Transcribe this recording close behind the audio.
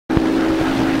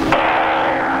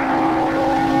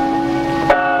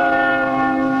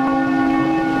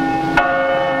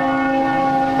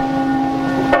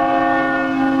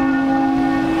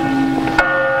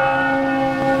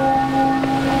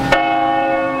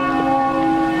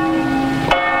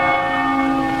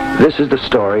This is the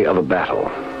story of a battle.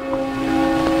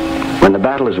 When the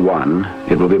battle is won,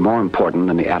 it will be more important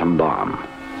than the atom bomb.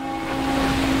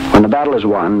 When the battle is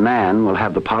won, man will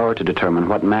have the power to determine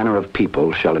what manner of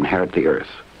people shall inherit the earth.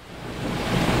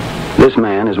 This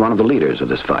man is one of the leaders of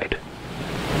this fight.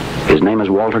 His name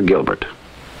is Walter Gilbert.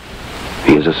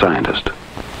 He is a scientist.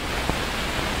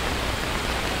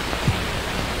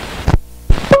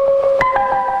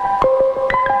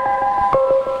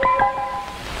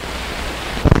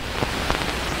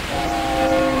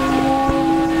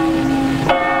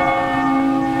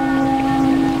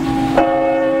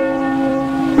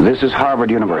 This is Harvard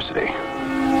University,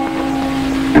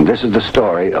 and this is the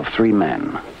story of three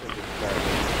men: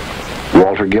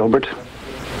 Walter Gilbert,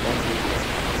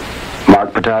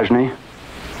 Mark Potagny,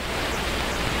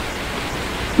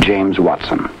 James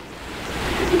Watson.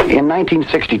 In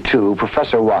 1962,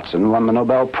 Professor Watson won the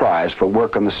Nobel Prize for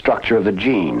work on the structure of the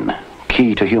gene,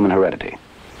 key to human heredity.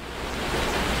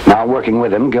 Now, working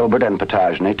with him, Gilbert and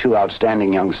Potagny, two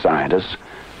outstanding young scientists,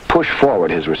 push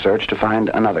forward his research to find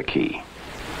another key,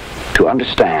 to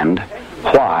understand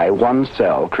why one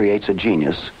cell creates a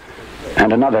genius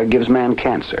and another gives man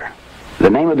cancer. The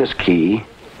name of this key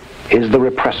is the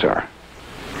repressor.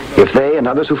 If they and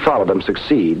others who follow them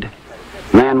succeed,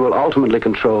 man will ultimately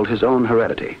control his own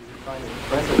heredity.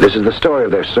 This is the story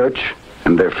of their search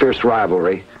and their fierce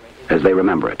rivalry as they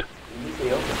remember it.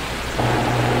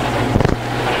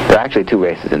 There are actually two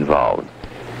races involved.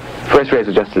 The first race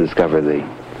was just to discover the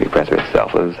repressor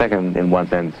itself. The second, in one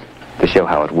sense, to show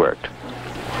how it worked.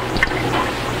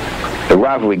 The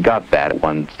rivalry got that at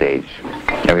one stage,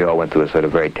 and we all went through a sort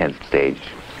of very tense stage.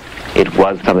 It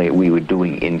was something that we were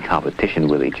doing in competition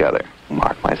with each other,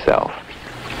 Mark, myself.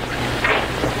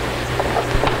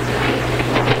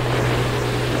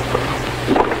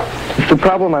 The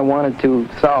problem I wanted to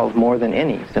solve more than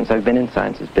any since I've been in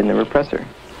science has been the repressor.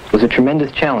 It was a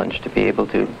tremendous challenge to be able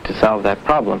to solve that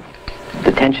problem.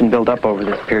 The tension built up over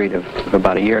this period of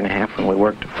about a year and a half when we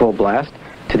worked full blast,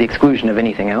 to the exclusion of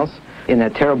anything else, in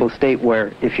that terrible state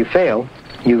where if you fail,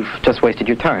 you've just wasted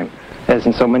your time. As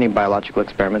in so many biological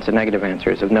experiments, a negative answer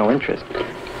is of no interest.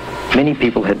 Many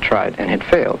people had tried and had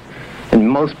failed, and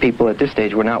most people at this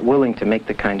stage were not willing to make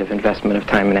the kind of investment of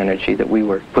time and energy that we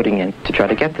were putting in to try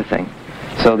to get the thing.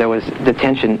 So there was the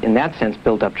tension in that sense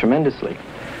built up tremendously.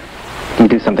 You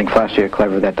do something flashy or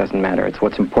clever, that doesn't matter. It's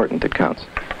what's important that counts.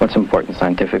 What's important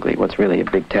scientifically, what's really a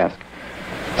big task.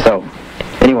 So,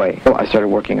 anyway, well, I started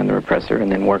working on the repressor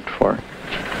and then worked for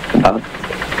about,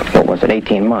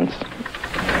 18 months.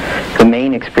 The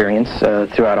main experience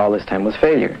throughout all this time was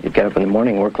failure. You'd get up in the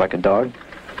morning, work like a dog,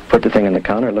 put the thing on the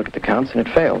counter, look at the counts, and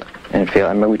it failed. And it failed.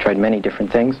 I remember we tried many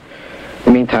different things. In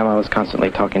the meantime, I was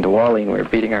constantly talking to Wally, and we were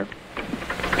beating our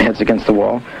heads against the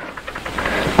wall.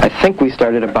 I think we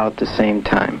started about the same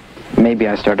time. Maybe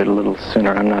I started a little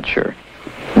sooner, I'm not sure.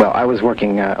 Well, I was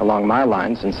working along my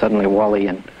lines, and suddenly Wally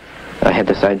and had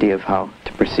this idea of how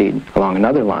to proceed along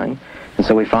another line. And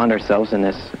so we found ourselves in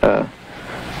this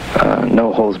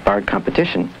no-holds-barred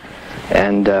competition.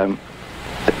 And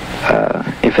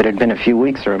if it had been a few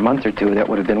weeks or a month or two, that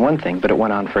would have been one thing, but it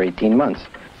went on for 18 months.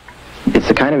 It's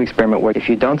the kind of experiment where if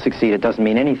you don't succeed, it doesn't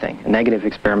mean anything. A negative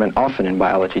experiment often in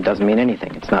biology doesn't mean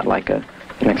anything. It's not like an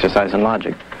exercise in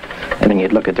logic. And then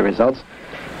you'd look at the results,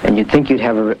 and you'd think you'd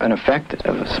have an effect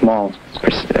of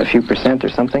a few percent or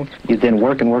something. You'd then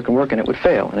work and work and work, and it would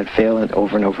fail, and it'd fail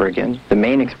over and over again. The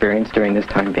main experience during this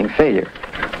time being failure.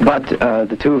 But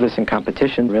the two of us in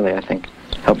competition really, I think,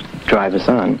 helped drive us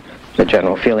on. The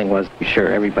general feeling was, sure,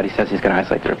 everybody says he's going to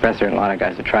isolate the repressor, and a lot of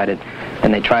guys have tried it,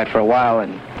 and they try it for a while,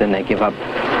 and then they give up.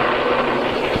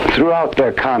 Throughout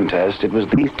their contest, it was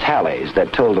these tallies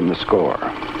that told them the score.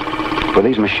 For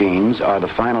these machines are the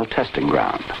final testing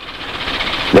ground.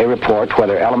 They report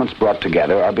whether elements brought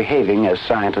together are behaving as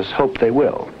scientists hope they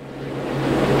will.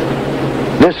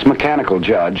 This mechanical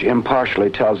judge impartially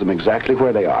tells them exactly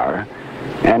where they are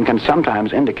and can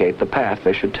sometimes indicate the path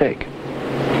they should take.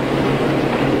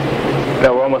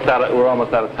 No, we're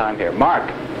almost out of time here. Mark.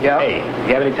 Yeah? Hey, do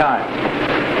you have any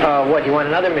time? What, you want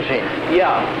another machine?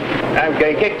 Yeah. I'm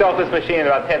getting kicked off this machine in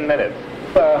about 10 minutes.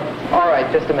 All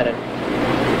right, just a minute.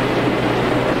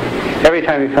 Every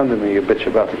time you come to me, you bitch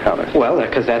about the counters. Well,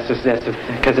 because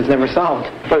because it's never solved.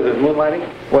 What is it,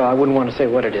 moonlighting? Well, I wouldn't want to say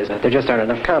what it is. There just aren't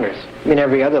enough counters. I mean,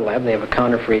 every other lab, they have a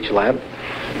counter for each lab.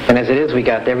 And as it is, we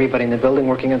got everybody in the building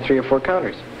working on 3 or 4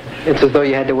 counters. It's as though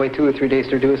you had to wait 2 or 3 days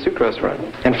to do a sucrose run.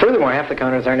 And furthermore, half the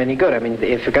counters aren't any good. I mean,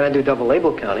 if you're going to do double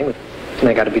label counting, and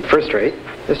they got to be first rate,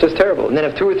 it's just terrible. And then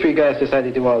if 2 or 3 guys decide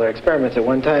to do all their experiments at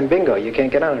one time, bingo, you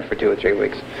can't get on it for 2 or 3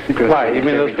 weeks. Why? You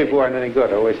mean those people aren't any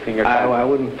good, are wasting your time? I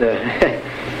wouldn't...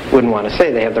 wouldn't want to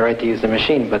say they have the right to use the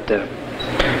machine, but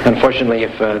unfortunately,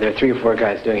 if there are 3 or 4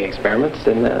 guys doing experiments,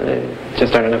 then there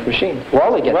just aren't enough machines.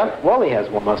 Wally has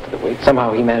one most of the week.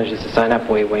 Somehow he manages to sign up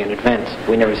way in advance.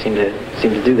 We never seem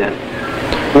to do that.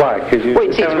 Why? Because you... Well,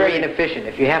 you see, it's very inefficient.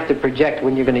 If you have to project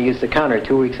when you're going to use the counter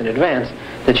 2 weeks in advance,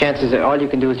 the chances are all you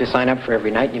can do is just sign up for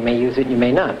every night. You may use it, you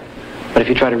may not. But if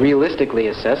you try to realistically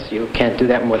assess, you can't do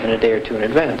that more than a day or 2 in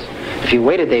advance. If you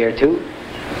wait a day or 2,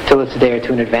 till it's a day or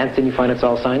 2 in advance, then you find it's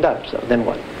all signed up. So then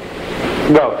what?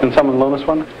 Well, can someone loan us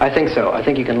one? I think so. I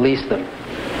think you can lease them.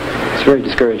 It's very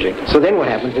discouraging. So then what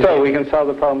happens? So we can solve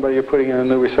the problem by you putting in a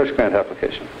new research grant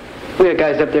application. We have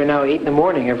guys up there now 8 in the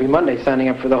morning every Monday signing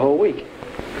up for the whole week,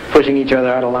 pushing each other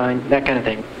out of line, that kind of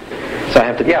thing. So I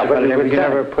have to think about it every you time.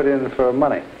 never put in for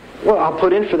money. Well, I'll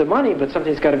put in for the money, but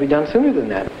something's got to be done sooner than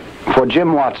that. For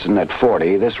Jim Watson at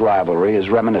 40, this rivalry is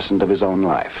reminiscent of his own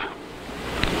life.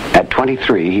 At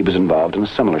 23, he was involved in a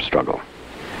similar struggle.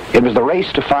 It was the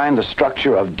race to find the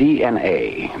structure of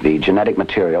DNA, the genetic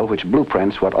material which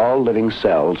blueprints what all living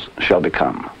cells shall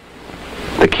become,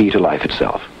 the key to life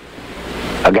itself.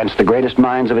 Against the greatest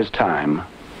minds of his time,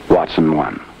 Watson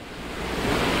won.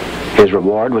 His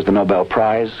reward was the Nobel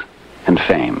Prize and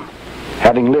fame.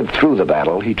 Having lived through the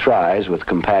battle, he tries, with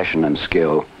compassion and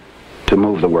skill, to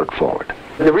move the work forward.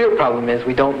 The real problem is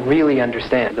we don't really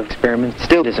understand. The experiment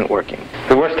still isn't working.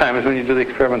 The worst time is when you do the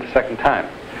experiment the second time,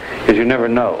 because you never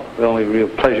know. The only real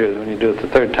pleasure is when you do it the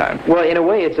third time. Well, in a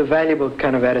way, it's a valuable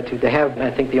kind of attitude to have.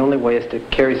 I think the only way is to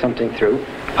carry something through,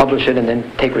 publish it, and then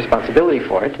take responsibility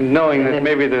for it. Knowing that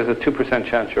maybe there's a 2%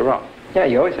 chance you're wrong. Yeah,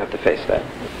 you always have to face that.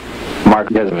 Mark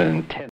doesn't intend